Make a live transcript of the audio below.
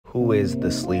Who is the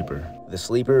Sleeper? The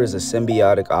Sleeper is a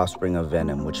symbiotic offspring of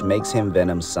Venom, which makes him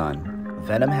Venom's son.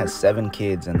 Venom has 7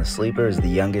 kids, and the Sleeper is the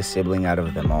youngest sibling out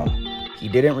of them all. He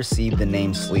didn't receive the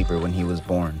name Sleeper when he was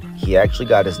born. He actually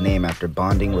got his name after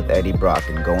bonding with Eddie Brock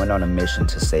and going on a mission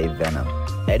to save Venom.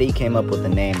 Eddie came up with the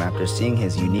name after seeing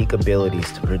his unique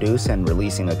abilities to produce and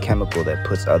releasing a chemical that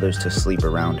puts others to sleep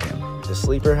around him. The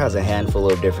Sleeper has a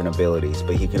handful of different abilities,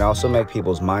 but he can also make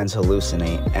people's minds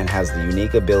hallucinate and has the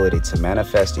unique ability to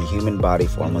manifest a human body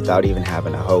form without even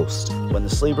having a host. When the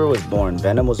Sleeper was born,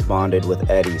 Venom was bonded with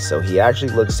Eddie, so he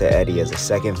actually looks to Eddie as a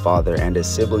second father and his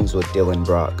siblings with Dylan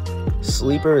Brock.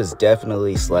 Sleeper is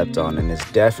definitely slept on and is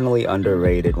definitely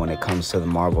underrated when it comes to the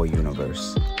Marvel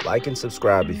Universe. Like and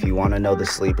subscribe if you want to know the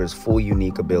Sleeper's full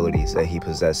unique abilities that he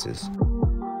possesses.